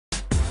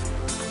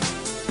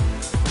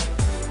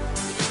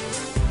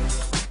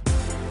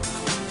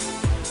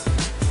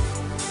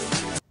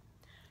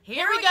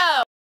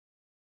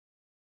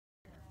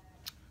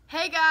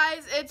Hey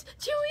guys, it's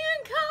Chewy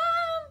and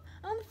Calm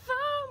on the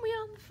farm. We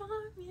on the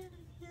farm, yeah.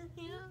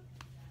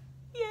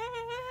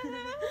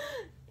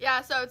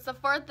 Yeah, so it's the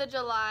 4th of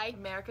July,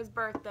 America's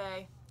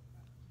birthday.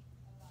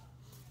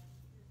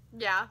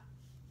 Yeah.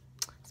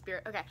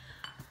 Spirit. Okay.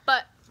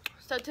 But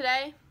so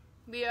today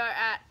we are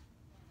at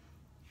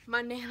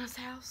my Nana's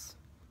house,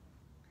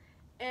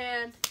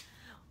 and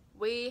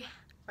we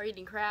are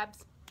eating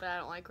crabs, but I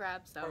don't like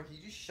crabs, so. Can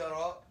you just shut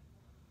up?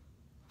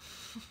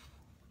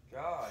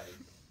 Guys.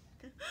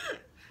 There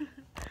you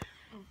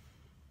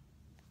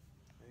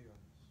go.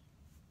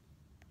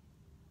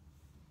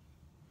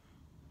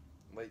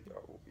 Wait,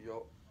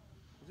 y'all,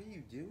 what are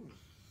you doing?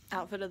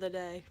 Outfit of the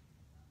day.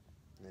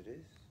 It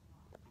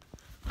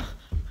is.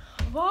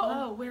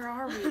 Whoa, where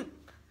are we?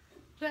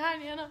 Say hi,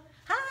 Nana.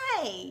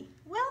 Hi,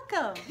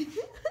 welcome.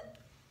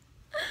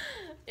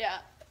 Yeah.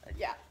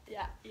 Say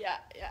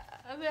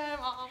hi,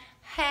 Mom.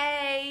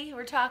 Hey,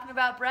 we're talking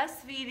about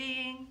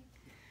breastfeeding.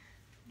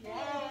 Yay.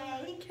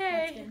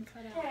 Okay.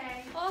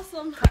 Hey.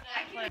 Awesome.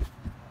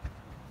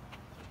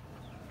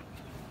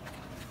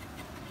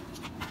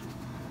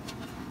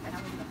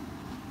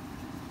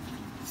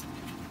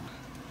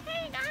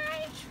 Hey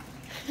guys.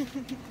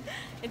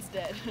 It's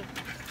dead.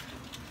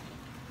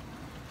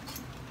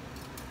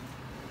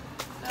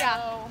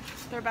 Yeah.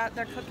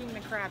 They're cooking the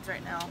crabs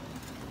right now.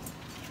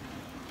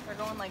 They're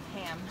going like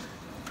ham.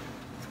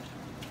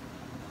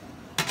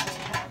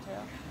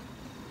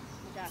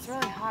 It's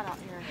really hot out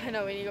here. I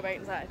know, we need to go back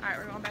inside. Alright,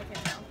 we're going back in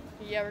now.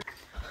 Yeah,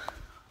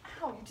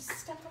 Ow, you just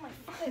stepped on my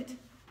foot.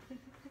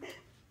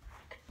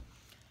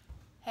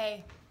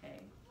 Hey. Hey.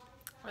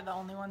 We're the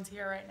only ones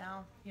here right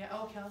now. Yeah.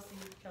 Oh, Kelsey's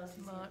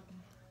Look. here.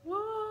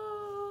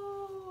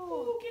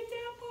 Whoa! Get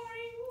down,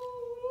 party!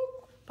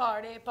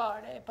 Party,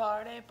 party,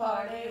 party,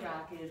 party.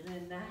 Rock is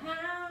in the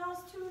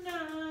house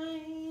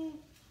tonight.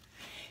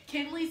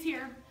 Kinley's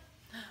here.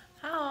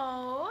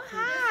 Oh,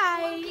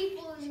 hi.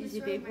 She's a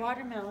big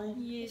watermelon.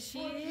 Yes, she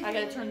is. I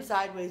gotta turn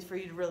sideways for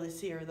you to really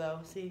see her, though.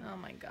 See? Oh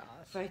my gosh.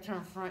 If I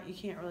turn front, you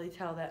can't really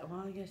tell that.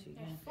 Well, I guess you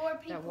can.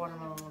 That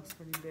watermelon looks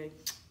pretty big.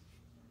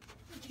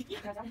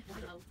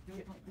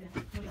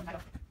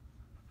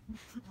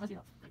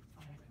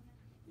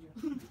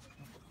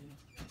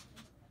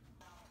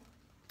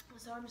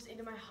 So I'm just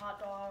eating my hot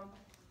dog.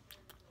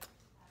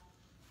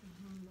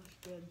 Looks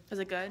good. Is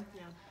it good?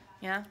 Yeah.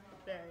 Yeah?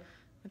 Very.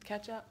 With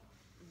ketchup?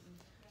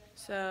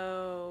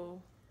 So,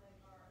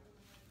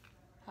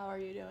 how are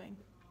you doing?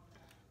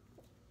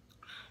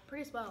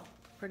 Pretty swell.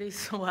 Pretty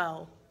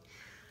swell.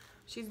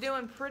 She's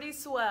doing pretty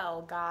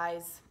swell,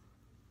 guys.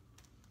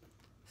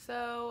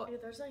 So,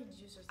 There's like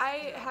juice or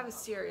I have a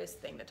serious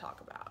thing to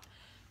talk about.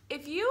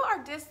 If you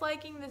are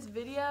disliking this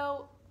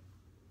video,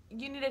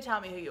 you need to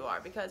tell me who you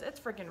are, because it's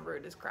freaking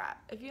rude as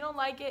crap. If you don't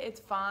like it, it's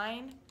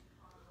fine,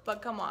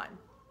 but come on.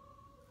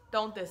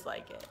 Don't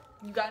dislike it.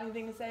 You got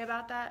anything to say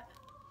about that?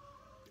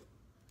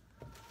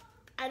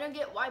 I don't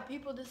get why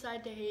people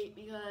decide to hate,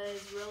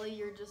 because really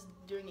you're just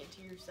doing it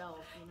to yourself,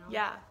 you know?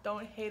 Yeah,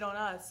 don't hate on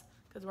us,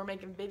 because we're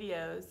making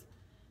videos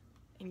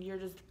and you're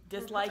just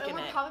disliking and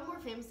we're it. probably more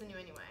famous than you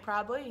anyway.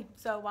 Probably.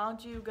 So why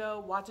don't you go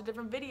watch a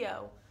different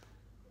video?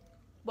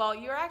 Well,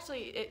 you're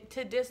actually,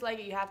 to dislike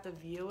it, you have to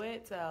view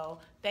it, so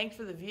thanks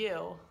for the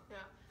view. Yeah.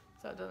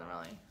 So it doesn't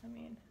really,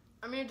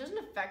 I mean, it doesn't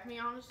affect me,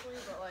 honestly,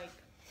 but like,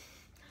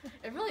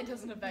 it really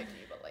doesn't affect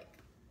me, but like,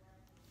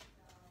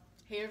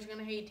 haters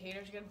gonna hate,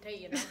 haters gonna hate,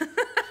 you know?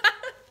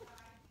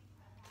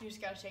 You just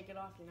gotta shake it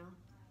off, you know?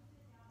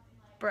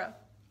 Bro.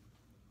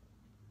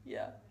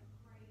 Yeah.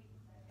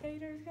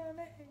 Haters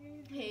gonna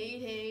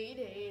hate.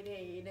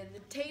 Hate, and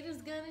the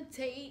tater's gonna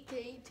take.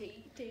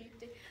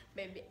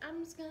 Baby,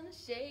 I'm just gonna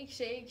shake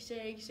it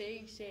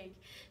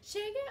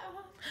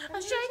off.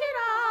 I'll shake it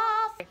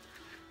off.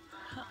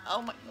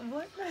 Oh my,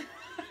 what the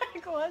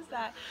heck was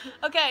that?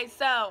 Okay,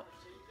 so,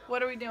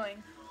 what are we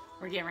doing?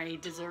 We're getting ready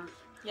to dessert.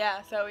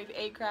 Yeah, so we've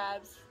ate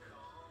crabs,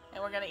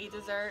 and we're gonna eat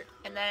dessert,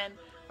 and then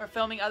we're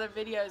filming other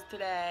videos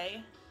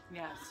today.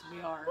 Yes,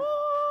 we are.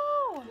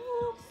 Woo!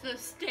 So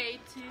stay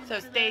tuned. So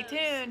stay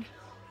tuned.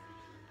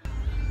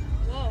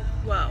 Whoa.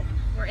 Whoa,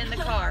 we're in the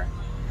car.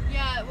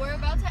 Yeah, we're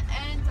about to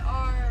end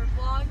our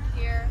vlog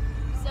here.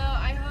 So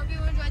I hope you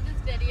enjoyed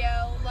this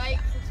video. Like,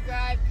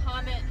 subscribe,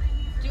 comment,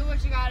 do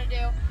what you gotta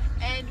do.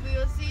 And we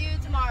will see you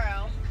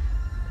tomorrow.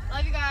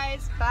 Love you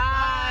guys.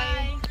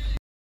 Bye.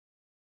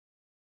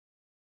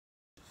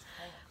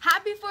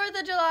 Happy 4th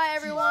of July,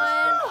 everyone.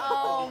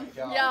 Oh my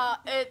God. Yeah,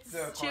 it's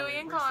No, Chewy Carmen,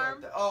 and restart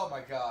Carm. that. Oh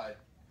my God.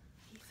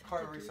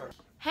 Carmen, restart.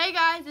 Hey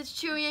guys, it's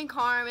Chewy and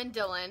Carm and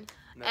Dylan.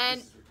 No, And-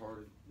 this is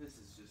retarded. This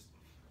is just.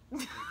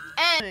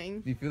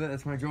 And Do you feel that?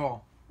 That's my jaw.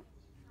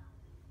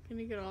 can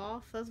you get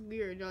off? That's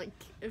weird. You're like,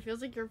 it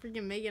feels like you're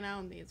freaking making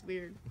out with me. It's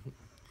weird.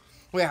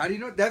 Wait, how do you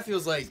know what that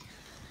feels like?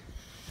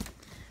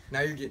 Now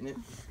you're getting it.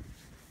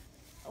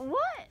 What?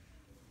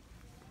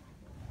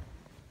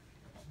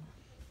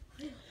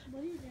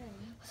 What are you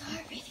doing?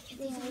 Sorry, to get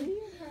What these are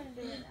you trying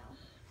to do right now?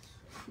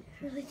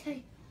 really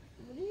tight.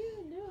 What are you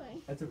even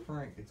doing? That's a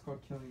prank. It's called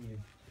killing you.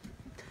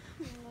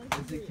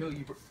 Does it kill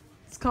you?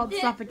 It's called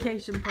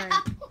suffocation prank.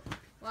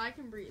 Well, I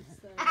can breathe.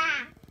 So. All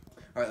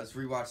right, let's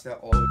rewatch that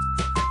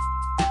all.